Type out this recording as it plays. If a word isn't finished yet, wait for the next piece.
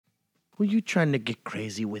Who you trying to get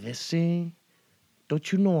crazy with this, eh?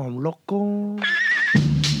 Don't you know I'm loco?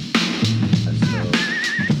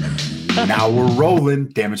 Now we're rolling.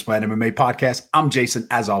 Damage Plan MMA podcast. I'm Jason.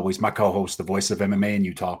 As always, my co-host, the voice of MMA in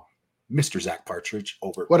Utah, Mr. Zach Partridge.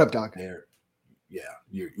 Over. What up, dog? There. Yeah,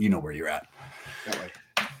 you know where you're at. That way.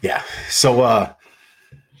 Yeah. So,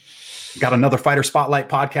 got another Fighter Spotlight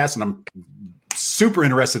podcast, and I'm super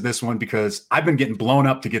interested in this one because I've been getting blown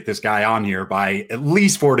up to get this guy on here by at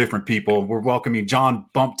least 4 different people. We're welcoming John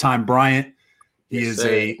Bump Time Bryant. He is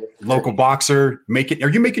a local boxer. Are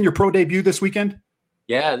you making your pro debut this weekend?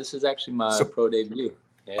 Yeah, this is actually my pro debut.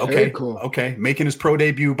 Yeah. Okay, cool. Okay, making his pro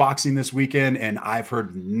debut boxing this weekend, and I've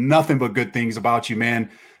heard nothing but good things about you, man.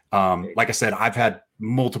 Like I said, I've had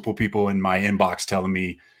multiple people in my inbox telling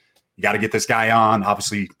me you got to get this guy on.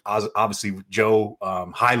 Obviously, Joe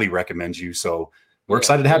highly recommends you, so we're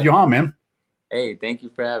excited to have you on, man. Hey, thank you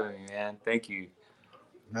for having me, man. Thank you.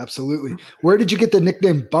 Absolutely. Where did you get the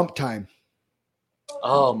nickname Bump Time?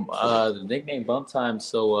 The nickname Bump Time.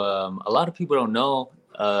 So a lot of people don't know.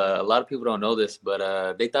 A lot of people don't know this,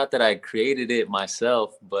 but they thought that I created it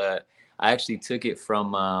myself, but I actually took it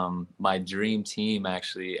from my dream team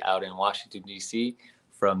actually out in Washington, D.C.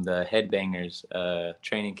 from the Headbangers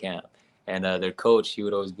training camp. And their coach, he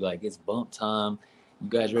would always be like, it's bump time. You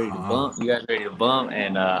guys ready to bump? You guys ready to bump?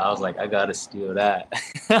 And I was like, I got to steal that.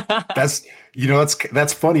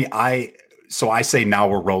 That's funny. So I say now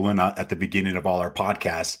we're rolling at the beginning of all our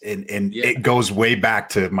podcasts, and it goes way back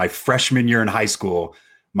to my freshman year in high school.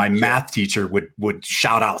 My math teacher would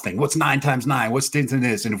shout out things. What's 9 times 9? What's 10 in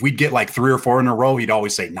this? And if we'd get like 3 or 4 in a row, he'd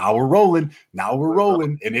always say, now we're rolling. Now we're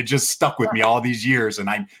rolling. And it just stuck with me all these years. And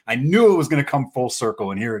I knew it was going to come full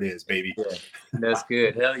circle. And here it is, baby. Yeah, that's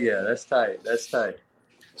good. Hell yeah. That's tight. That's tight.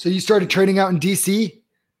 So you started training out in DC?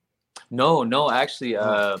 No, actually,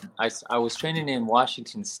 I was training in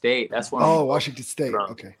Washington State. That's where I'm Washington State. From.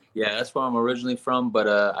 Okay. Yeah, that's where I'm originally from. But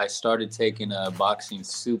I started taking boxing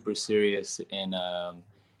super serious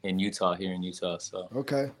in Utah, here in Utah. So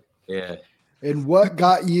okay. Yeah. And what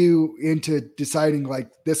got you into deciding like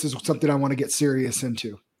this is something I want to get serious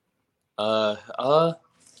into?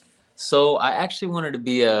 So I actually wanted to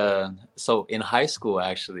be so in high school,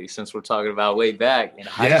 actually, since we're talking about way back in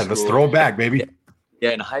high school. Yeah, let's throw it back, baby. Yeah,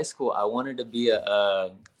 in high school, I wanted to be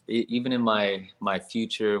even in my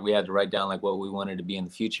future, we had to write down like what we wanted to be in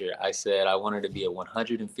the future. I said I wanted to be a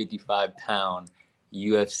 155-pound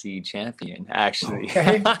UFC champion, actually.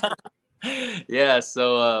 Okay. Yeah.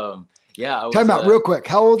 So, I was, time out real quick.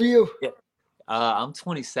 How old are you? Yeah. I'm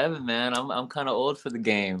 27, man. I'm kind of old for the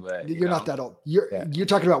game, but you're not that old. You're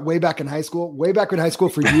talking about way back in high school. Way back in high school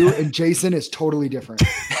for you and Jason is totally different.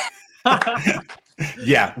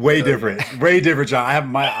 Yeah, way different, John. I have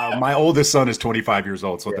my oldest son is 25 years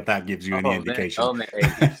old, so if that gives you any indication. Oh man,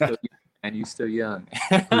 hey, you're still young.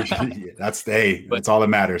 That's all that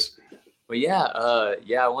matters. But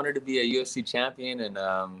I wanted to be a UFC champion, and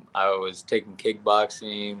I was taking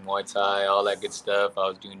kickboxing, Muay Thai, all that good stuff. I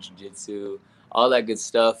was doing jiu-jitsu, all that good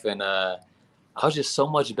stuff, and I was just so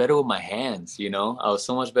much better with my hands, I was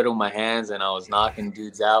so much better with my hands, and I was knocking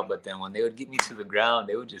dudes out. But then when they would get me to the ground,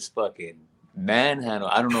 they would just fucking manhandle.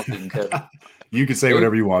 I don't know if you can cut. You can say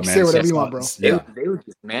whatever you want, man. Say whatever you want, bro. They would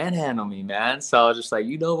just manhandle me, man. So I was just like,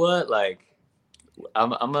 you know what, like.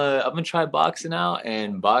 I'm gonna try boxing out,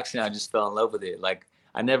 and boxing, I just fell in love with it. Like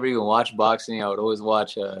I never even watched boxing. I would always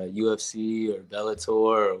watch UFC or Bellator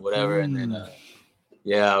or whatever, and then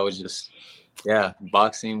I was just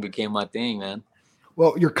boxing became my thing, man.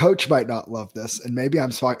 Well, your coach might not love this, and maybe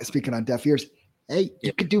I'm speaking on deaf ears. Hey,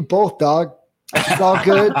 you could do both, dog. It's all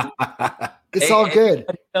good. It's all good.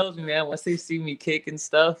 Everybody tells me, man, once they see me kick and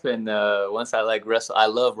stuff, and once I like wrestle, I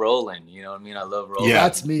love rolling. You know what I mean? I love rolling. Yeah,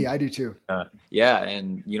 that's me. I do too. And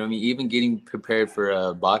you know what I mean? Even getting prepared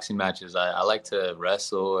for boxing matches, I like to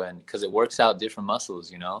wrestle, and because it works out different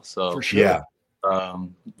muscles, So for sure. Yeah.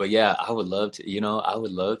 But yeah, I would love to. I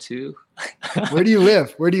would love to. Where do you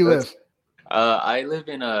live? I live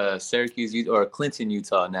in Syracuse, or Clinton,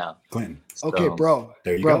 Utah now. Clinton. So, okay, bro.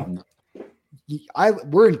 There you go.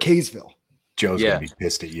 We're in Kaysville. Joe's gonna be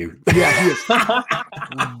pissed at you. Yeah, he is.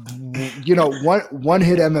 One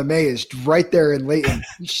hit MMA is right there in Layton.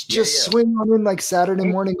 You should just swing on in like Saturday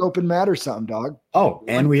morning open mat or something, dog. Oh,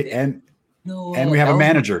 and we have a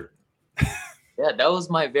manager. Yeah, that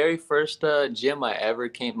was my very first gym I ever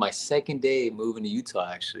came. My second day moving to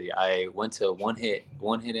Utah, actually, I went to one hit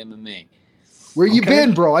MMA. Where you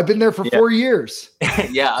been, bro? I've been there for 4 years.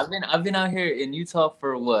 Yeah, I've been out here in Utah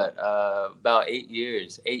for about 8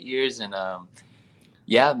 years. 8 years, and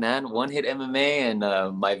Yeah, man. One hit MMA, and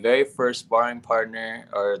my very first sparring partner,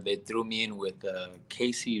 or they threw me in with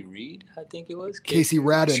Casey Reed, I think it was. Casey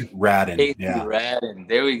Radden. Casey Yeah. Radden.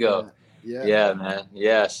 There we go. Yeah, man.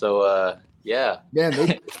 Yeah. So, yeah. Man,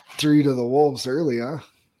 they threw you to the wolves early, huh?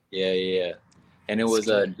 Yeah. And it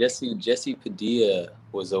was Jesse Padilla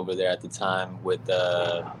was over there at the time with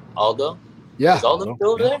Aldo. Yeah. Is Aldo still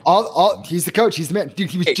over there? He's the coach. He's the man. Dude,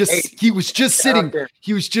 he was just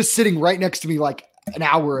sitting right next to me like an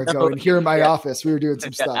hour ago and here in my office. We were doing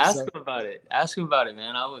some stuff. Ask him about it. Ask him about it,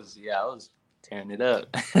 man. I was tearing it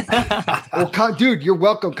up. Well, dude, you're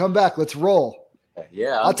welcome. Come back. Let's roll.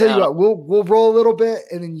 Yeah. I'll tell you what, we'll roll a little bit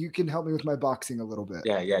and then you can help me with my boxing a little bit.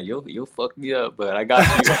 Yeah. You'll fuck me up, but I got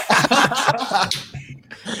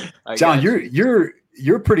you. John,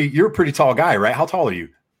 you're a pretty tall guy, right? How tall are you?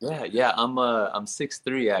 Yeah. I'm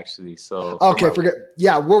 6'3" actually. So okay, forget.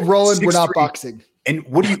 Yeah, we're rolling. 6'3". We're not boxing. And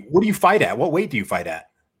what do you fight at? What weight do you fight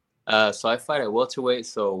at? So I fight at welterweight,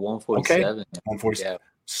 so 147. Okay. 147.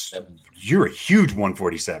 Yeah. You're a huge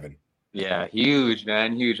 147. Yeah, huge,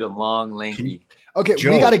 man. Huge. I'm long, lanky. Okay,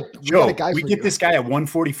 Joe, we got a guy. We get this guy at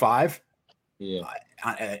 145. Yeah.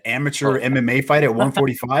 Amateur MMA fight at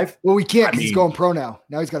 145. Well, we can't. He's going pro now.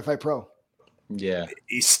 Now he's got to fight pro. Yeah.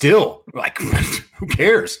 He's still like, who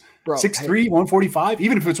cares? Bro, 6'3", 145,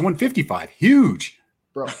 even if it's 155, huge.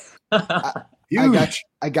 Bro. Huge.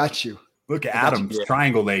 I got you. Look at Adam's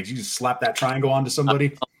triangle legs. You just slap that triangle onto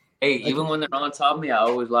somebody. Hey, even when they're on top of me, I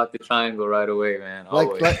always lock the triangle right away, man.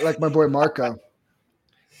 Like my boy Marco.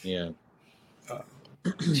 Yeah.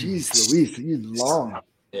 Jeez Louise, he's long.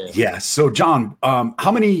 Yeah. So John,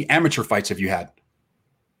 how many amateur fights have you had?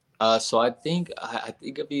 So I think I've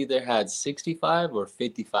either had 65 or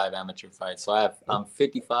 55 amateur fights. So I'm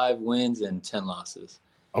 55 wins and 10 losses.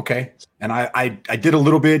 Okay. And I did a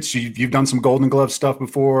little bit. So you've done some Golden Glove stuff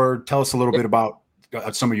before. Tell us a little bit about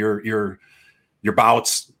some of your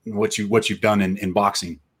bouts, and what you've done in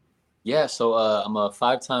boxing. Yeah. So I'm a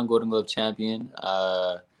 5-time Golden Glove champion.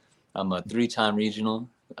 I'm a 3-time regional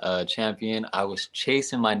champion. I was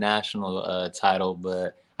chasing my national title,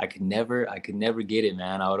 but I could never get it,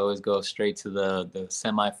 man. I would always go straight to the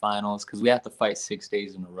semifinals because we have to fight 6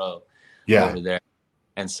 days in a row over there.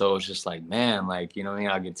 And so it's just like, man, like, you know what I mean?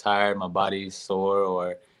 I get tired, my body's sore,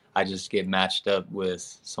 or I just get matched up with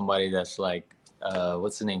somebody that's like,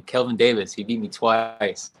 what's his name? Kelvin Davis. He beat me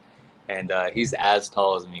twice, and he's as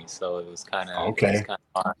tall as me. So it was kind of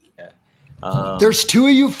fun. Yeah. There's 2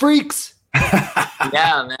 of you freaks.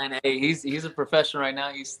 Yeah, man. Hey, he's a professional right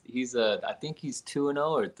now. He's I think he's 2-0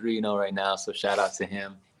 or 3-0 right now. So shout out to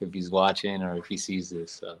him if he's watching or if he sees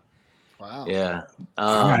this. So wow. Yeah.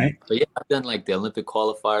 All right. But yeah, I've done like the Olympic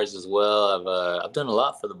qualifiers as well. I've done a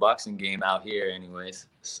lot for the boxing game out here, anyways.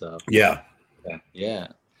 So yeah.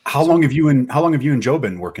 How long have you and Joe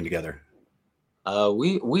been working together?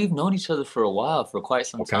 We've known each other for a while, for quite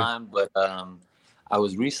some time, but I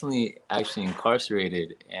was recently actually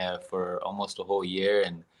incarcerated for almost a whole year,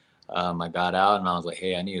 and I got out, and I was like,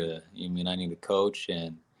 hey, I need a coach,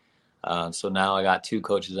 and so now I got 2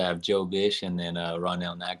 coaches. I have Joe Bish and then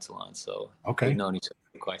Ronell Nagtalon. So we've known each other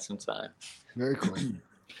for quite some time. Very cool.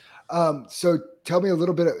 So tell me a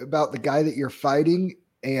little bit about the guy that you're fighting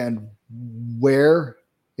and where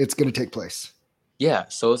it's going to take place. Yeah,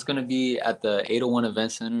 so it's going to be at the 801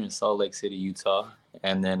 Event Center in Salt Lake City, Utah,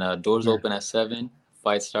 and then doors open at 7.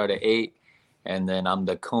 Fights start at 8, and then I'm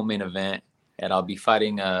the co-main event, and I'll be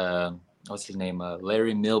fighting what's his name,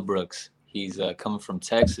 Larry Millbrooks. He's coming from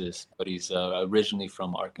Texas, but he's originally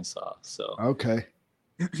from Arkansas. So okay.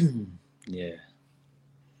 Yeah.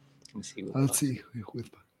 Let's see.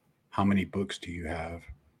 How many books do you have?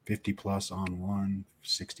 50 plus on one,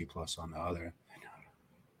 60 plus on the other.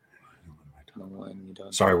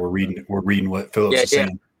 Sorry, we're reading what Phillips is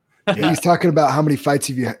saying. Yeah. He's talking about how many fights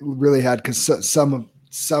have you really had, because some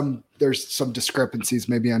there's some discrepancies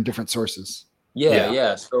maybe on different sources.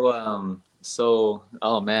 Yeah. So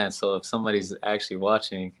oh man, so if somebody's actually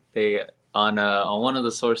watching, they on one of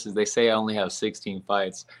the sources they say I only have 16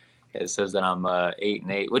 fights. It says that I'm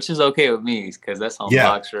 8-8, which is okay with me because that's on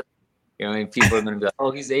Boxer. You know, I mean, people are gonna be like,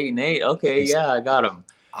 oh, he's 8-8. Okay, yeah, I got him.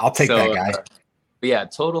 I'll take that guy. But yeah,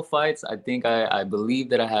 total fights. I think I believe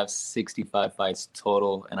that I have 65 fights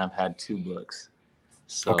total, and I've had 2 books.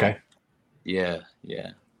 So, okay. Yeah.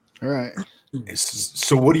 All right.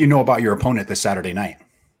 So, what do you know about your opponent this Saturday night?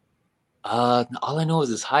 All I know is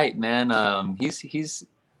his height, man. He's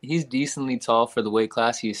decently tall for the weight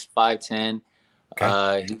class. He's 5'10".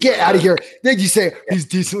 Okay. Get out of here. Then you say he's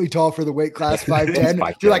decently tall for the weight class,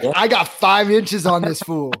 5'10". You're like, I got 5 inches on this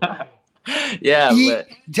fool. Yeah,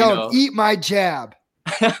 tell him, eat my jab.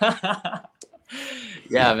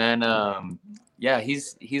 Yeah, man. Yeah,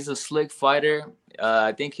 he's a slick fighter.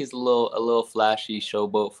 I think he's a little flashy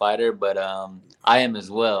showboat fighter, but I am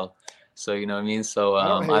as well. So you know what I mean. So I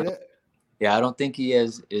don't hate it. yeah, I don't think he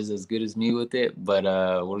is as good as me with it, but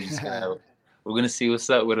we're gonna see what's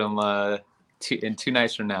up with him in 2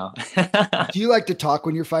 nights from now. Do you like to talk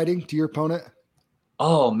when you're fighting to your opponent?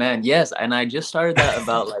 Oh man, yes. And I just started that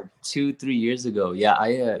about like 2-3 years ago. Yeah,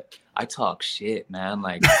 I talk shit, man.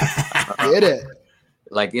 Like Get it.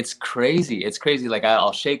 Like it's crazy. It's crazy. Like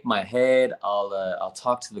I'll shake my head. I'll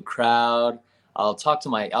talk to the crowd. I'll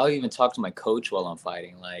even talk to my coach while I'm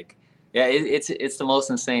fighting. Like, yeah, it's the most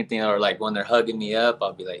insane thing. Or like when they're hugging me up,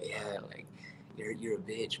 I'll be like, yeah, like you're a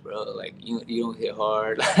bitch, bro. Like you don't hit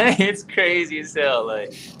hard. It's crazy as hell.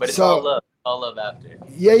 Like, but it's all love after.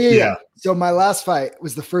 Yeah. So my last fight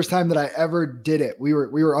was the first time that I ever did it. We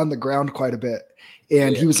were on the ground quite a bit,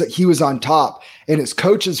 and he was on top, and his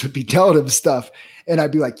coaches would be telling him stuff. And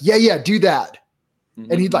I'd be like, yeah, do that.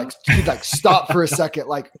 And he'd like stop for a second.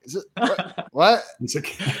 Like, is it what?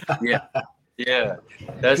 Yeah.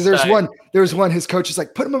 Because there was one, his coach is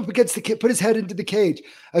like, put him up against the cage, put his head into the cage.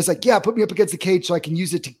 I was like, yeah, put me up against the cage so I can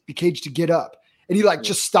use the cage to get up. And he like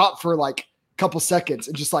just stopped for like a couple seconds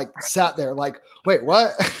and just like sat there like, wait,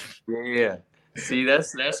 what? Yeah. See,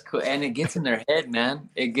 that's cool. And it gets in their head, man.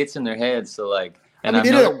 It gets in their head. So like, and I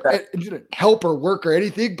mean, it didn't help or work or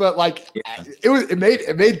anything, but like it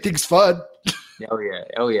made things fun. Oh yeah.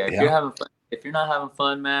 If you're not having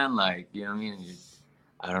fun, man, like, you know what I mean?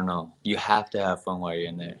 I don't know. You have to have fun while you're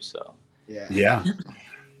in there. So yeah.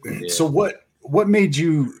 So what made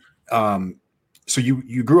you so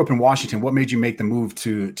you grew up in Washington. What made you make the move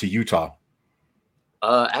to Utah?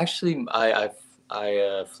 Actually, I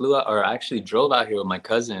flew out, or actually drove out here with my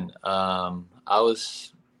cousin. I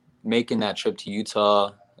was making that trip to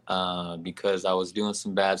Utah because I was doing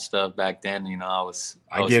some bad stuff back then. You know,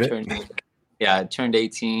 I turned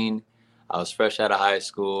 18. I was fresh out of high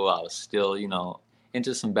school. I was still, you know,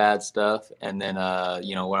 into some bad stuff. And then,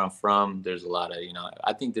 you know, where I'm from, there's a lot of, you know,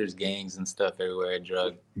 I think there's gangs and stuff everywhere,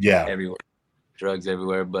 drugs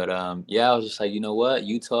everywhere. But yeah, I was just like, you know what,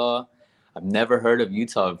 Utah. I've never heard of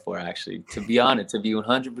Utah before, actually. To be honest, to be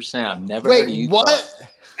 100%, I've never heard of Utah. What?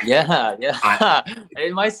 Yeah.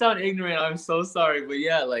 It might sound ignorant. I'm so sorry, but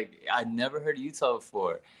yeah, like I never heard of Utah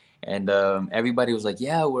before, and everybody was like,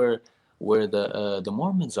 "Yeah, where the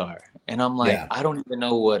Mormons are," and I'm like, I don't even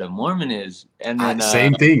know what a Mormon is. And then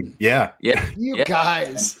same thing, yeah. You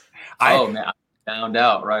guys. Man, I found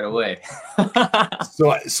out right away.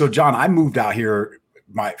 So John, I moved out here.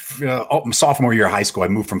 My sophomore year of high school, I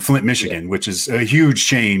moved from Flint, Michigan, which is a huge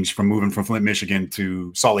change from moving from Flint, Michigan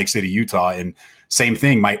to Salt Lake City, Utah. And same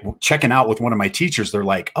thing, checking out with one of my teachers, they're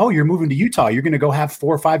like, "Oh, you're moving to Utah. You're going to go have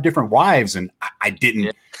 4 or 5 different wives." And I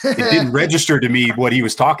didn't, it didn't register to me what he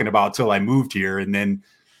was talking about till I moved here. And then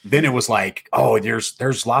it was like, oh,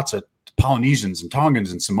 there's lots of Polynesians and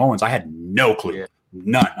Tongans and Samoans. I had no clue,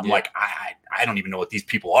 none. I'm like, I don't even know what these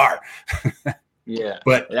people are. Yeah,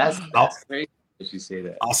 but that's crazy. You say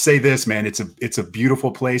that. I'll say this, man. It's a beautiful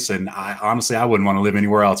place, and I honestly wouldn't want to live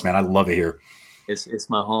anywhere else, man. I love it here. It's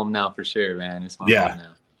my home now for sure, man. It's my home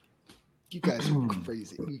now. You guys are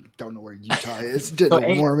crazy. You don't know where Utah is.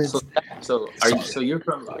 So you're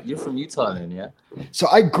from Utah then, yeah? So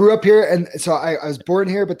I grew up here, and so I was born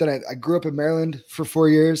here, but then I grew up in Maryland for 4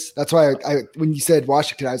 years. That's why I when you said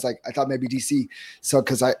Washington, I was like, I thought maybe DC. So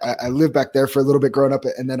because I lived back there for a little bit growing up,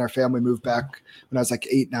 and then our family moved back when I was like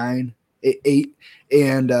 8, and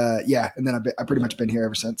and then I've pretty much been here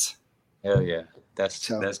ever since. Hell yeah, that's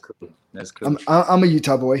cool. That's cool. I'm a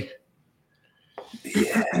Utah boy.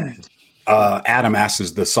 Yeah. Adam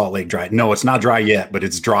asks, the Salt Lake dry? No, it's not dry yet, but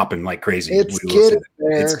it's dropping like crazy. It's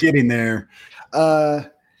getting there.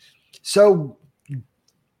 So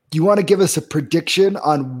you want to give us a prediction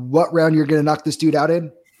on what round you're going to knock this dude out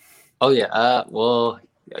in? Oh yeah. Well,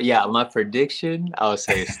 yeah. My prediction, I would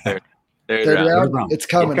say it's third round. It's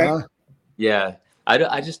coming, huh? Yeah.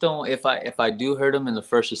 I just don't. If I do hurt him in the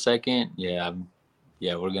first or second,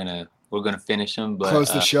 we're gonna finish him. But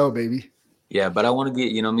close the show, baby. Yeah, but I want to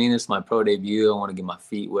get, you know what I mean? It's my pro debut. I want to get my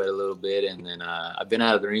feet wet a little bit, and then I've been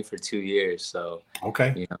out of the ring for 2 years, so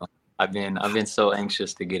you know, I've been so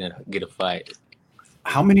anxious to get a fight.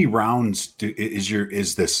 How many rounds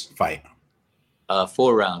is this fight?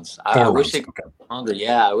 4 rounds. I wish it could be longer.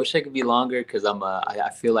 Yeah, I wish I could be longer because I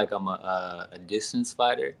feel like I'm a distance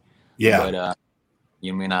fighter. Yeah, but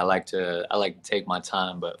you mean I like to take my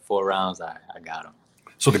time, but 4 rounds I got them.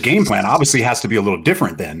 So the game plan obviously has to be a little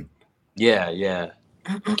different then. Yeah.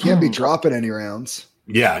 You can't be dropping any rounds.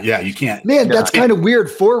 Yeah, you can't. Man, that's kind of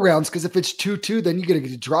weird. 4 rounds, because if it's 2-2, then you get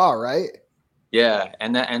a draw, right? Yeah,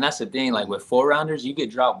 and that's the thing. Like with 4-rounders, you get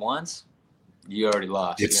dropped once, you already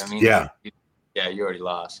lost. You know what I mean? Yeah. Yeah, you already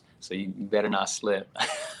lost. So you better not slip.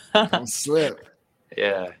 Don't slip.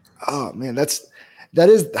 Yeah. Oh man, that's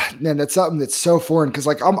something that's so foreign because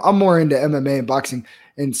like I'm more into MMA and boxing,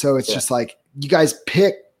 and so it's just like you guys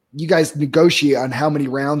negotiate on how many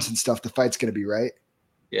rounds and stuff the fight's gonna be, right?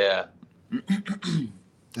 Yeah.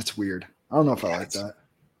 That's weird. I don't know if I like that.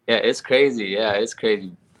 Yeah, it's crazy. Yeah, it's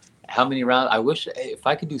crazy. How many rounds? I wish if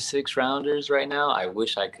I could do 6-rounders right now. I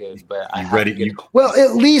wish I could, but well,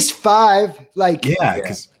 at least 5. Like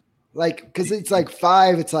because it's like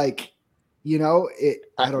 5. It's like, you know,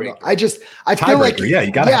 I don't know. I feel like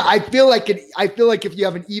you got. Yeah, I feel like if you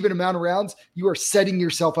have an even amount of rounds, you are setting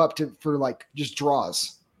yourself up for like just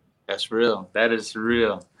draws. That's real. That is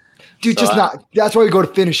real. Dude, that's why we go to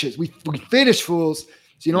finishes. We finish fools.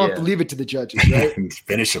 So you don't have to leave it to the judges, right?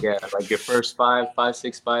 Finish them. Yeah, like your first 5,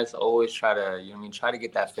 6 fights, always try to, try to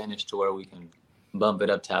get that finish to where we can bump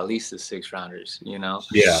it up to at least the 6-rounders, you know?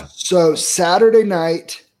 Yeah. So Saturday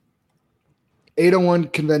night, 801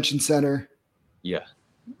 Convention Center. Yeah.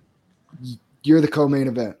 You're the co-main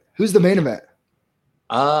event. Who's the main event?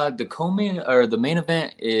 The main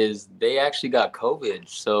event is they actually got COVID.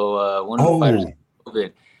 So one of the fighters got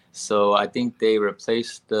COVID. So I think they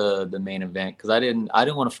replaced the main event because I didn't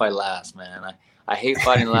want to fight last, man. I hate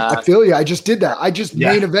fighting last. I feel you. I just did that. I just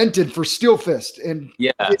main evented for Steel Fist, and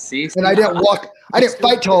I didn't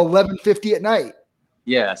fight till 11:50 at night.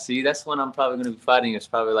 Yeah, see, that's when I'm probably gonna be fighting. It's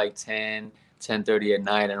probably like 10:30 at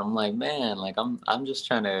night, and I'm like, man, like I'm just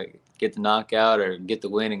trying to get the knockout or get the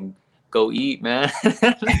win and go eat, man. I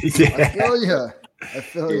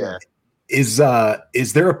feel you. Is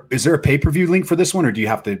there a pay-per-view link for this one, or would you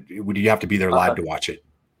have to be there live to watch it?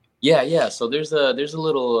 Yeah. So there's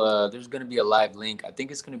gonna be a live link. I think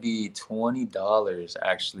it's gonna be $20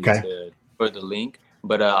 actually for the link.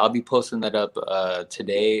 But I'll be posting that up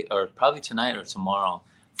today or probably tonight or tomorrow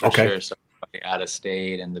for sure. So out of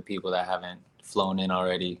state and the people that haven't flown in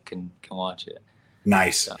already can watch it.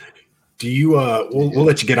 Nice. So, do you we'll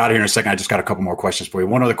let you get out of here in a second. I just got a couple more questions for you.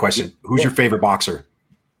 One other question. Who's your favorite boxer?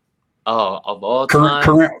 Oh, of all time?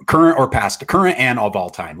 Current or past? Current and of all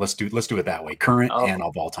time. Let's do it that way. Current and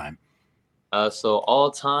of all time. So all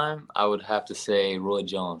time, I would have to say Roy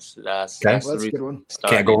Jones. That's a good one.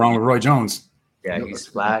 Can't go wrong with Roy Jones. Yeah, he's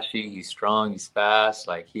flashy, he's strong, he's fast.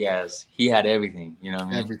 Like he had everything, you know what I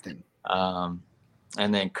mean? Everything.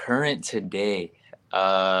 And then current today,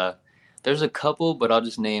 there's a couple, but I'll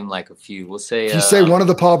just name like a few. We'll say if you say one of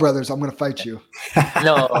the Paul brothers, I'm gonna fight you.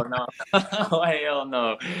 No. Hell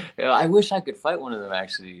no. I wish I could fight one of them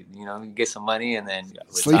actually, get some money and then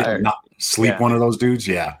sleep one of those dudes.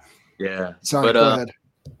 Yeah. Yeah. Sorry, go ahead.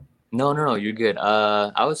 No, you're good.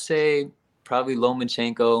 I would say probably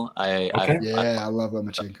Lomachenko. I love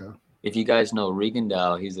Lomachenko. If you guys know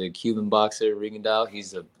Rigondeaux, he's a Cuban boxer. Rigondeaux,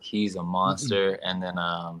 he's a monster. Mm-hmm. And then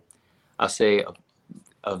I'll say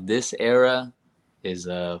of this era is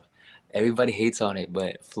everybody hates on it,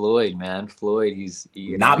 but Floyd, man. Floyd, he's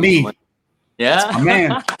not me. Yeah. That's my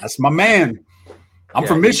man. That's my man. I'm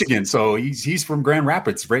from Michigan, so he's from Grand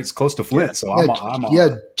Rapids, right? It's close to Flint. So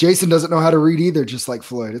I'm Jason doesn't know how to read either, just like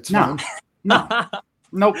Floyd. It's fine.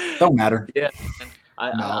 Nope, don't matter. Yeah.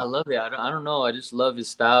 I love it. I don't know. I just love his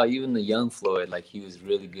style. Even the young Floyd, like he was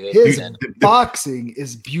really good. His boxing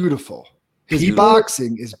is beautiful.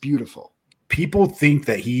 Boxing is beautiful. People think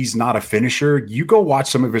that he's not a finisher. You go watch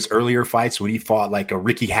some of his earlier fights when he fought like a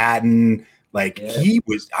Ricky Hatton. He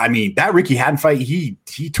was, that Ricky Hatton fight, he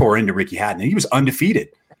tore into Ricky Hatton and he was undefeated.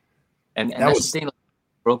 And that's the thing,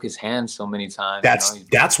 broke his hand so many times.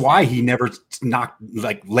 That's why he never knocked,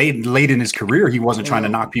 like late in his career, he wasn't trying to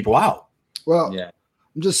knock people out. Well,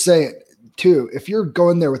 I'm just saying too, if you're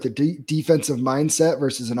going there with a defensive mindset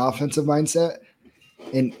versus an offensive mindset,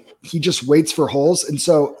 and he just waits for holes. And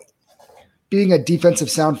so being a defensive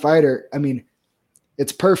sound fighter,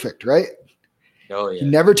 it's perfect, right? Oh yeah. He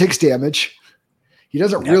never takes damage. He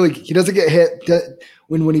doesn't get hit.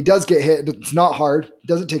 When he does get hit, it's not hard. He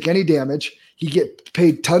doesn't take any damage. He get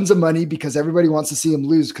paid tons of money because everybody wants to see him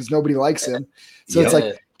lose because nobody likes him. So it's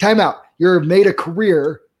like, timeout. You're made a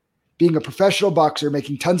career being a professional boxer,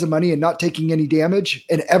 making tons of money and not taking any damage.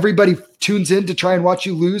 And everybody tunes in to try and watch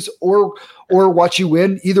you lose or watch you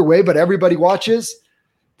win either way, but everybody watches.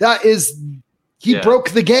 He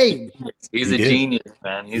broke the game. He's a genius,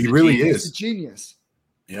 man. He really is. He's a genius.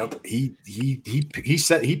 Yep. He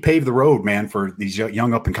paved the road, man, for these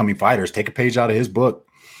young up and coming fighters. Take a page out of his book.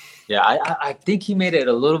 Yeah, I think he made it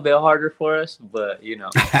a little bit harder for us, but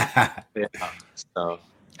So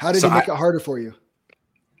how did he make it harder for you?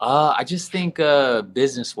 I just think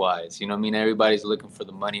business wise, you know what I mean? Everybody's looking for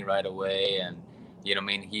the money right away, and you know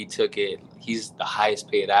what I mean? He's the highest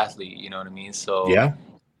paid athlete, you know what I mean? So Yeah.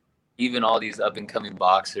 even all these up and coming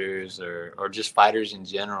boxers or just fighters in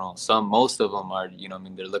general, most of them are, you know what I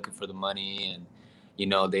mean, they're looking for the money, and you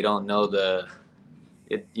know, they don't know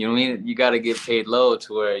you know what I mean? You got to get paid low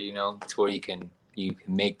to where, you know, to where you can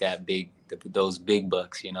make those big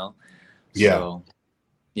bucks, you know? Yeah. So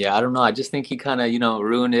yeah, I don't know. I just think he kind of, you know,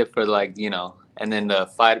 ruined it for, like, you know, and then the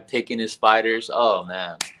picking his fighters. Oh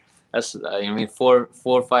man, that's, I mean, four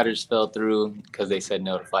fighters fell through because they said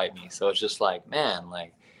no to fight me. So it's just like, man,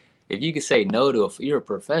 like, if you could say no to you're a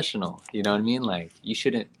professional, you know what I mean? Like, you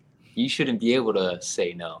shouldn't be able to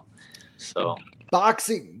say no. So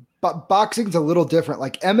boxing's a little different.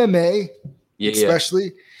 Like MMA,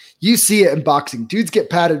 especially, you see it in boxing. Dudes get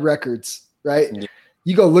padded records, right? Yeah.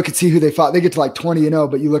 You go look and see who they fought. They get to like 20-0,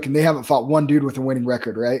 but you look and they haven't fought one dude with a winning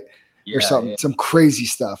record, right? Yeah, or some crazy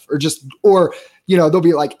stuff, or you know, they'll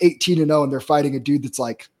be like 18-0 and they're fighting a dude that's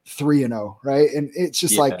like 3-0, right? And it's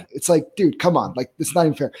just like, dude, come on, like, it's not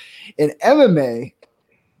even fair. In MMA,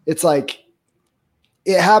 it's like,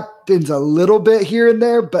 it happens a little bit here and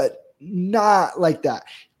there, but not like that.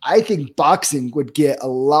 I think boxing would get a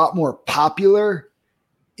lot more popular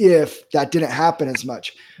if that didn't happen as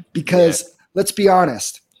much, because let's be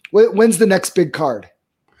honest, when's the next big card?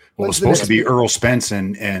 Well, it was supposed to be Errol Spence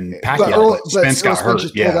and Pacquiao, but Spence got hurt.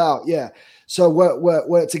 Just pulled out. Yeah. So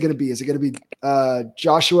what's it going to be? Is it going to be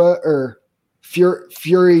Joshua or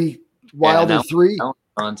Fury Wilder 3? That one's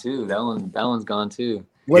gone too. That one's gone too.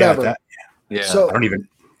 Whatever. Yeah. So I don't even.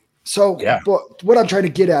 So what I'm trying to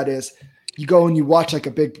get at is, you go and you watch like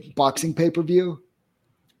a big boxing pay-per-view.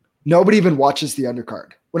 Nobody even watches the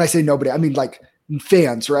undercard. When I say nobody, I mean like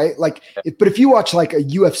fans, right? Like, but if you watch like a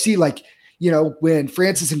UFC, like, you know, when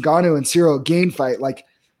Francis Ngannou and Cyril Gane fight, like,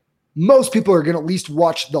 most people are going to at least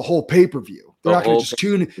watch the whole pay-per-view. They're not going to just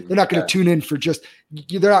tune. They're not going to tune in for just.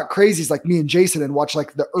 They're not crazies like me and Jason and watch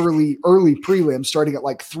like the early prelims starting at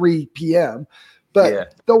like 3 p.m.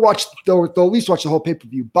 But they'll at least watch the whole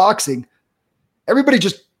pay-per-view. Boxing, everybody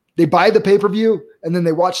just, they buy the pay-per-view and then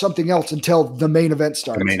they watch something else until the main event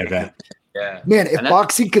starts. The main event. Yeah. Man, if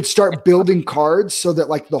boxing could start building cards so that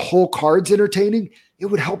like the whole card's entertaining, it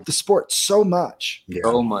would help the sport so much. Yeah.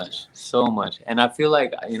 So much. And I feel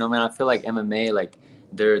like, you know, man, I feel like MMA, like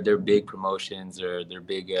their big promotions or their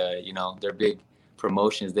big, you know, their big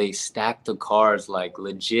promotions, they stack the cards like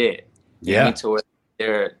legit. Yeah. You know, to where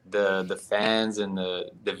they're the fans and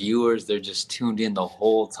the viewers, they're just tuned in the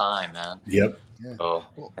whole time, man. Yep. Yeah. So,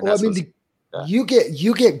 well, I mean, you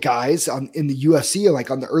get guys in the UFC, like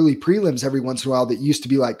on the early prelims every once in a while, that used to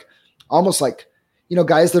be like almost like, you know,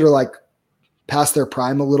 guys that are like past their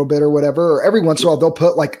prime a little bit or whatever. Or every once in a while they'll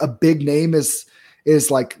put like a big name is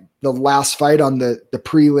like the last fight on the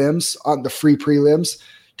prelims, on the free prelims,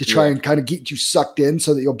 to try and kind of get you sucked in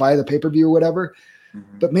so that you'll buy the pay-per-view or whatever.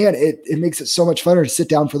 Mm-hmm. But man, it makes it so much funner to sit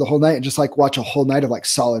down for the whole night and just like watch a whole night of like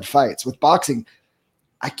solid fights. With boxing,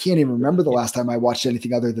 I can't even remember the last time I watched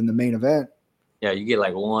anything other than the main event. Yeah, you get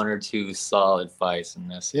like one or two solid fights, and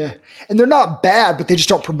that's it. And they're not bad, but they just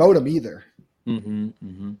don't promote them either. Mm-hmm.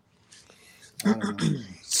 Mm-hmm.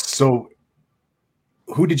 So,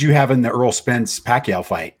 who did you have in the Errol Spence Pacquiao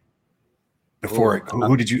fight? Before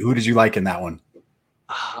who did you like in that one?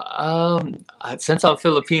 Since I'm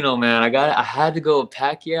Filipino, man, I had to go with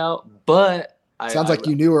Pacquiao, but sounds like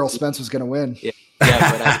you knew Errol Spence was going to win.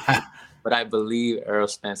 Yeah, but I believe Errol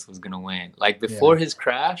Spence was going to win. Like before his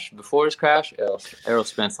crash, Errol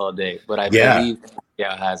Spence all day. But I believe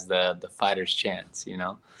Pacquiao has the fighter's chance, you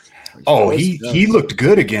know? Oh, he looked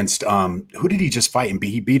good against who did he just fight? And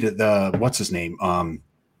he beat the what's his name? Guy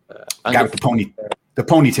with the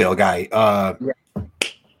ponytail guy.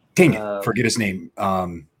 Dang it, forget his name.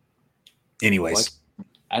 Anyways,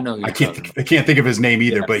 I know I can't think of his name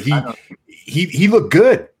either. But he looked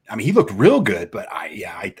good. I mean, he looked real good. But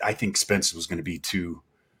I think Spence was going to be too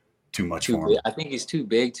much for him. I think he's too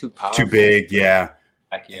big, too powerful. Too big, yeah.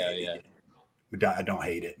 Yeah. I don't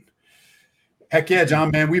hate it. Heck yeah,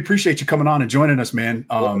 John, man. We appreciate you coming on and joining us, man.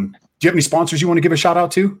 Do you have any sponsors you want to give a shout out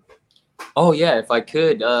to? Oh yeah, if I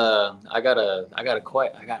could, I got a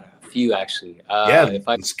few actually. If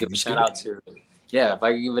I could give a shout out to, if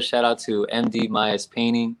I could give a shout out to MD Maya's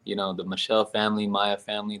Painting, you know, the Michelle family, Maya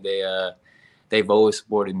family, they've always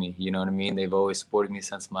supported me. You know what I mean? They've always supported me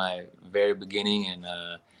since my very beginning, and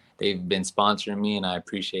they've been sponsoring me, and I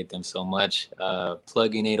appreciate them so much.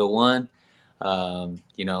 Plug-in 801.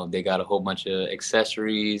 You know, they got a whole bunch of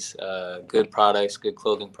accessories, good products, good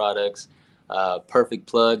clothing products. Perfect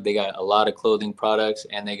Plug. They got a lot of clothing products,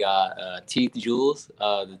 and they got Teeth Jewels.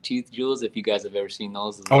 The Teeth Jewels, if you guys have ever seen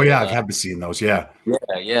those. Oh yeah, I've been seeing those. Yeah.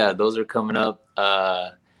 Yeah, those are coming up.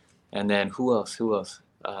 And then who else?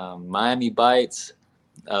 Miami Bites.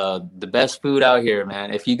 The best food out here,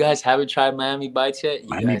 man. If you guys haven't tried Miami Bites yet,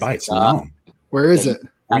 Miami Bites. No. Where is it?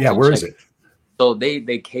 Yeah, where is it? So they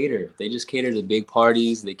cater. They just cater to big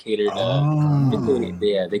parties. They cater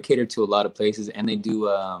to they cater to a lot of places, and they do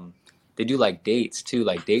like dates too,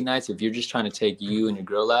 like date nights. If you're just trying to take you and your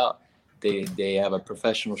girl out, they have a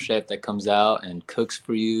professional chef that comes out and cooks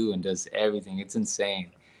for you and does everything. It's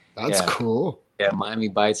insane. That's cool. Yeah, Miami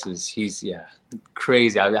Bites he's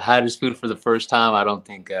crazy. I had his food for the first time. I don't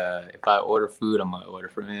think if I order food, I'm gonna order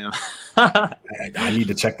from him. I need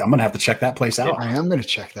to check. I'm gonna have to check that place out. I am gonna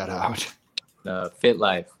check that out. Fit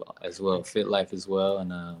Life as well,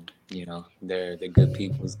 and you know, they're good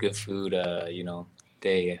people. It's good food. You know,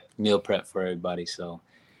 they meal prep for everybody. So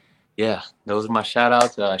yeah, those are my shout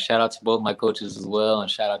outs. Shout out to both my coaches as well, and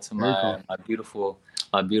shout out to my beautiful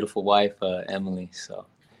wife Emily. So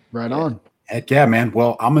right on. Heck yeah, man.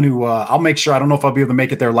 Well, I'm going to, I'll make sure, I don't know if I'll be able to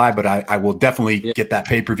make it there live, but I will definitely get that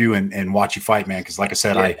pay-per-view and watch you fight, man. Cause like I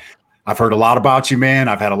said, I've heard a lot about you, man.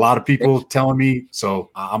 I've had a lot of people telling me, so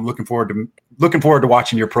I'm looking forward to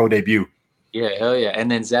watching your pro debut. Yeah, hell yeah.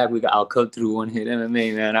 And then Zach, I'll cut through One Hit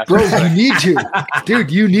MMA, man. Bro, you need to,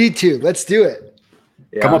 dude, you need to, let's do it.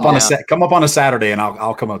 Yeah, come up on a Saturday and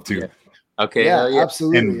I'll come up too. Yeah. Okay. Yeah,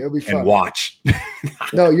 absolutely. It'll be fun. And watch.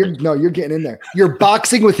 you're getting in there. You're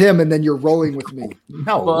boxing with him, and then you're rolling with me.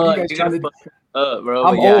 No, what are you guys trying to do? Bro.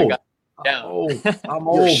 I'm old. I'm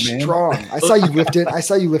old, man. Strong. I saw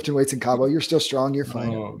you lifting weights in Cabo. You're still strong. You're fine.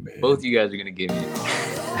 Oh, man. Both of you guys are gonna give me.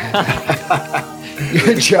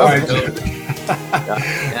 Good job.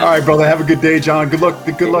 All right, brother. Have a good day, John. Good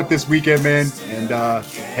luck this weekend, man. And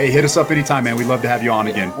hey, hit us up anytime, man. We'd love to have you on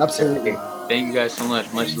again. Absolutely. Thank you guys so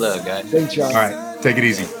much. Much love, guys. Thanks, John. All right. Take it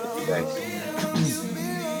easy. Thank you guys.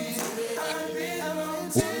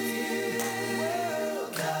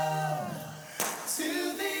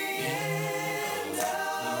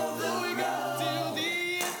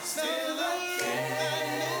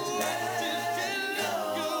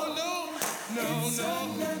 No,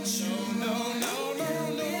 no, no, no, no, no,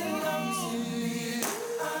 no, no.